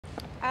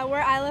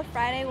We're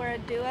iLOVEFRiDAY. We're a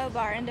duo, but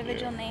our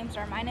individual names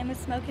are, my name is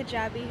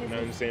Smokehijabi. And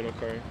I'm Xeno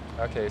Carr.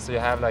 Okay, so you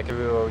have like a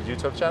little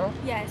YouTube channel?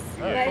 Yes,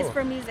 Oh, that cool. is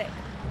for music.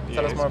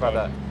 Tell us more about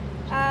that.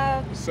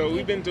 So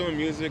we've been doing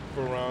music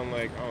for around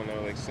like, I don't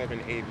know, like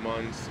 7-8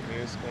 months,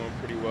 and it's going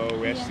pretty well.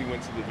 We actually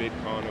went to the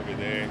VidCon over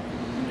there.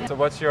 So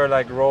what's your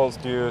like roles?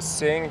 Do you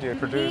sing? Do you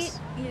produce?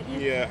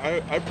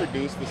 Yeah, I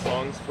produce the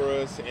songs for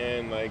us,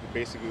 and like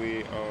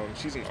basically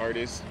she's an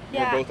artist.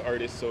 Yeah. We're both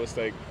artists, so it's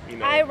like, you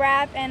know. I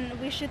rap and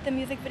we shoot the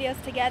music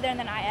videos together and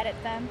then I edit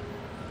them.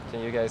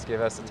 Can you guys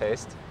give us a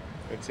taste?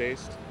 A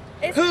taste?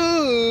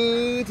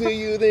 Who do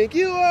you think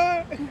you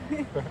are?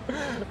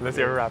 Let's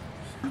hear a rap.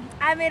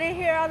 I made it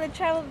here on the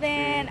travel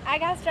van. I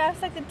got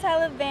straps like the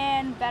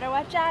Taliban. Better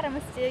watch out, I'ma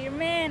steal your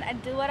man. I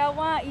do what I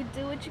want, you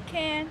do what you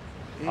can.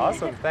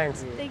 Awesome,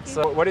 thanks. Thank you.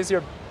 So what is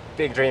your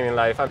big dream in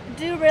life?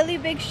 Do really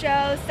big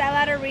shows, sell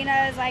out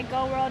arenas, like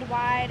go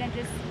worldwide and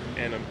just...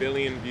 And 1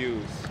 billion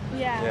views on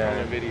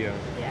a video.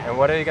 Yeah. And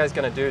what are you guys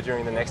going to do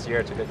during the next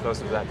year to get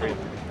closer to that dream?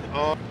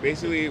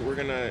 Basically, we're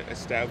gonna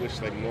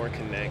establish like more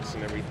connects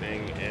and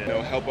everything, and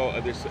help out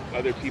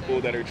other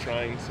people that are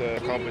trying to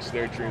accomplish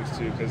their dreams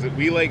too. Because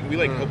we like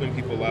helping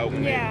people out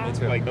when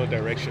they like no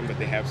direction, but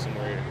they have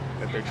somewhere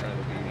that they're trying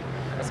to be.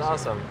 That's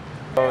awesome.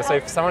 So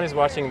if someone is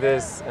watching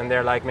this and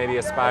they're like maybe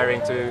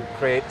aspiring to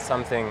create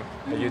something,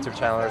 a YouTube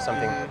channel or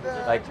something,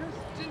 like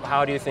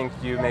how do you think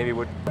you maybe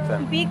would help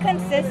them? Be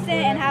consistent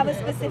and have a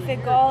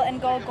specific goal and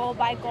go goal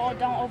by goal.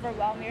 Don't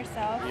overwhelm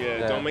yourself.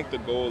 Yeah, don't make the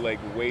goal like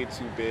way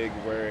too big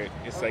where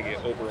it's like it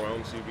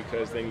overwhelms you,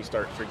 because then you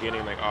start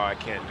forgetting like, oh, I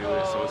can't do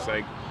it. So it's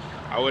like,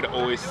 I would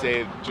always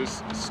say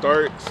just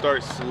start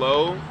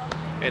slow,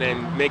 and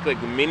then make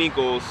like mini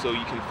goals so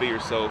you can feel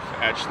yourself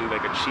actually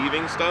like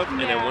achieving stuff. And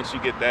then once you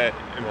get that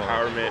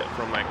empowerment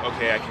from like,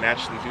 okay, I can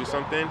actually do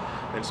something,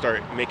 then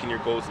start making your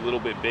goals a little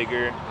bit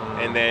bigger,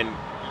 and then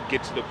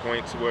get to the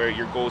point to where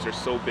your goals are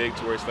so big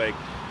to where it's like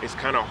it's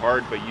kind of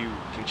hard, but you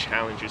can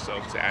challenge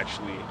yourself to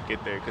actually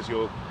get there, because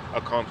you'll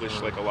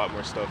accomplish like a lot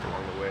more stuff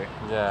along the way.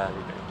 Yeah.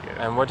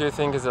 And what do you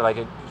think is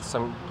like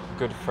some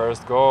good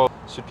first goal?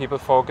 Should people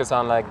focus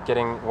on like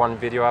getting 1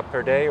 video up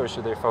per day, or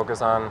should they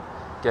focus on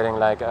getting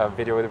like a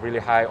video with really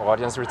high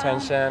audience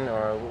retention,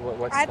 or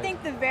what's I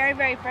think the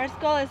very first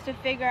goal is to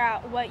figure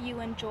out what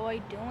you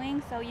enjoy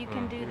doing, so you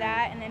can do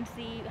that and then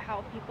see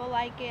how people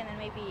like it, and then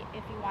maybe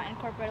if you want to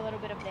incorporate a little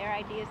bit of their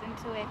ideas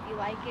into it if you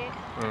like it,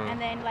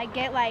 and then like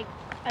get like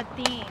a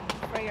theme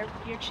for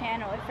your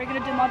channel. If you're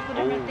gonna do multiple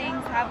different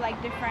things, have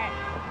like different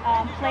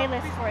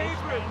playlists for each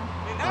thing.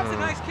 That's a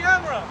nice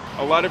camera.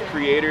 A lot of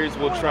creators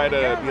will try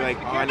to be like,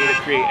 oh, I need to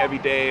create every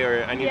day,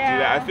 or I need to do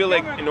that. I feel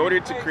like in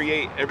order to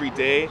create every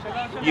day,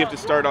 you have to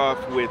start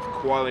off with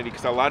quality,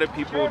 because a lot of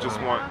people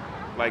just want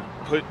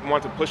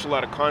to push a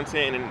lot of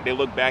content, and they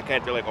look back at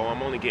it, they're like, oh,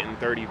 I'm only getting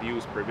 30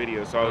 views per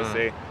video. So I would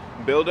say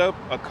build up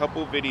a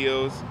couple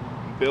videos,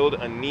 build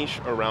a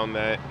niche around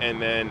that,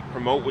 and then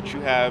promote what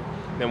you have.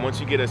 Then once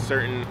you get a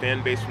certain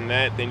fan base from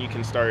that, then you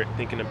can start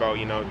thinking about,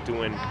 you know,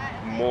 doing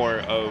more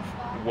of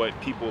what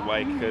people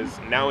like, because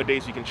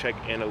nowadays you can check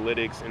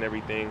analytics and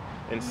everything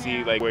and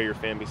see like where your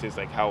fan base is,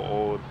 like how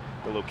old,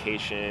 the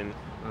location,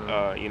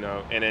 you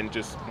know, and then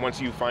just once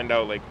you find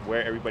out like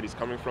where everybody's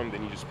coming from,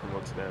 then you just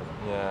promote to them.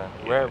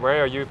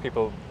 Where are you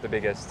people the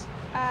biggest?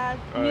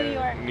 New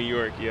York. New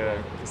York,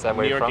 yeah. Is that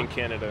where New you're York from? and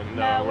Canada.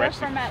 No, we're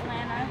from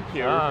Atlanta.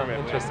 Yeah, we're from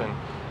Atlanta. Interesting.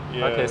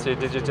 Yeah. Okay, so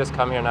did you just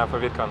come here now for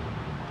VidCon?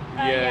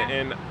 Yeah,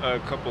 and a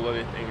couple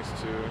other things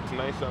too. It's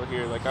nice out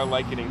here. Like I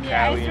like it in Cali.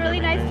 Yeah, it's really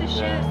nice to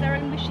shoot. Yeah. So we're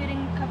gonna be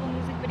shooting a couple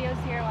music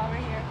videos here while we're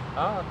here.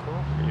 Oh,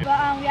 cool.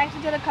 But we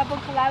actually did a couple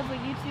collabs with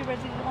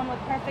YouTubers. We did one with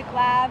Perfect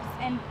Labs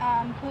and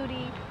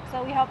Pooty,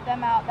 so we helped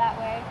them out that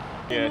way.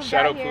 Yeah,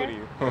 shout out here.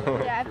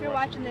 Pooty. Yeah, if you're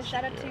watching this,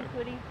 shout out to you,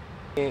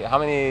 Pooty. How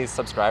many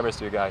subscribers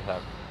do you guys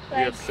have? We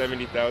have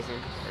 70,000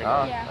 right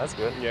now. Yeah. That's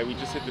good. Yeah, we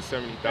just hit the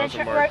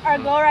 70,000 mark. Our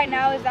goal right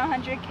now is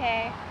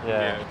 100K.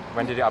 Yeah.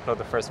 When did you upload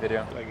the first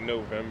video? Like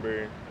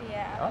November.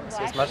 Yeah. Oh,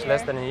 so it's much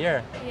less than a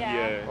year.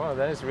 Yeah. Well,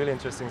 that is really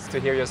interesting to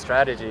hear your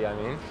strategy, I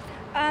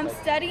mean.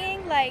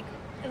 Studying like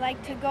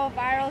to go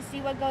viral, see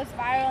what goes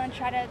viral and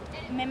try to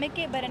mimic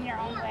it, but in your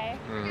own way.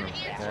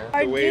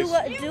 Or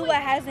do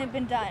what hasn't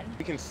been done.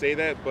 You can say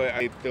that, but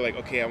I feel like,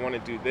 okay, I want to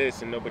do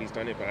this and nobody's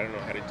done it, but I don't know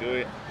how to do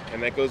it.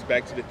 And that goes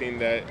back to the thing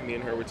that me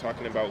and her were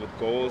talking about with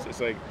goals.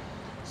 It's like,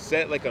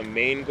 set like a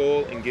main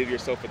goal and give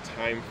yourself a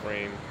time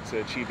frame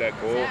to achieve that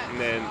goal, and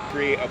then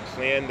create a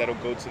plan that'll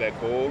go to that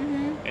goal.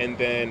 And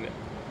then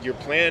your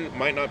plan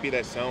might not be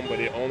that sound, but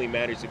it only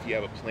matters if you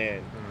have a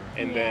plan.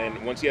 And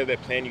then once you have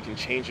that plan, you can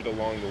change it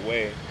along the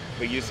way.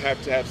 But you just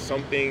have to have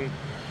something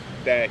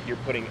that you're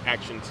putting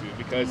action to,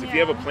 because if you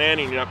have a plan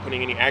and you're not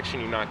putting any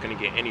action, you're not going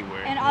to get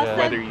anywhere. And also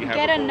whether you have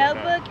get a goal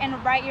notebook and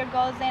write your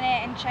goals in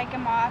it and check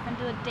them off, and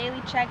do a daily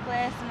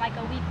checklist and like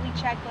a weekly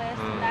checklist,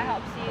 and that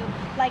helps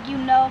you, like, you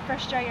know for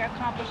sure you're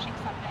accomplishing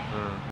something.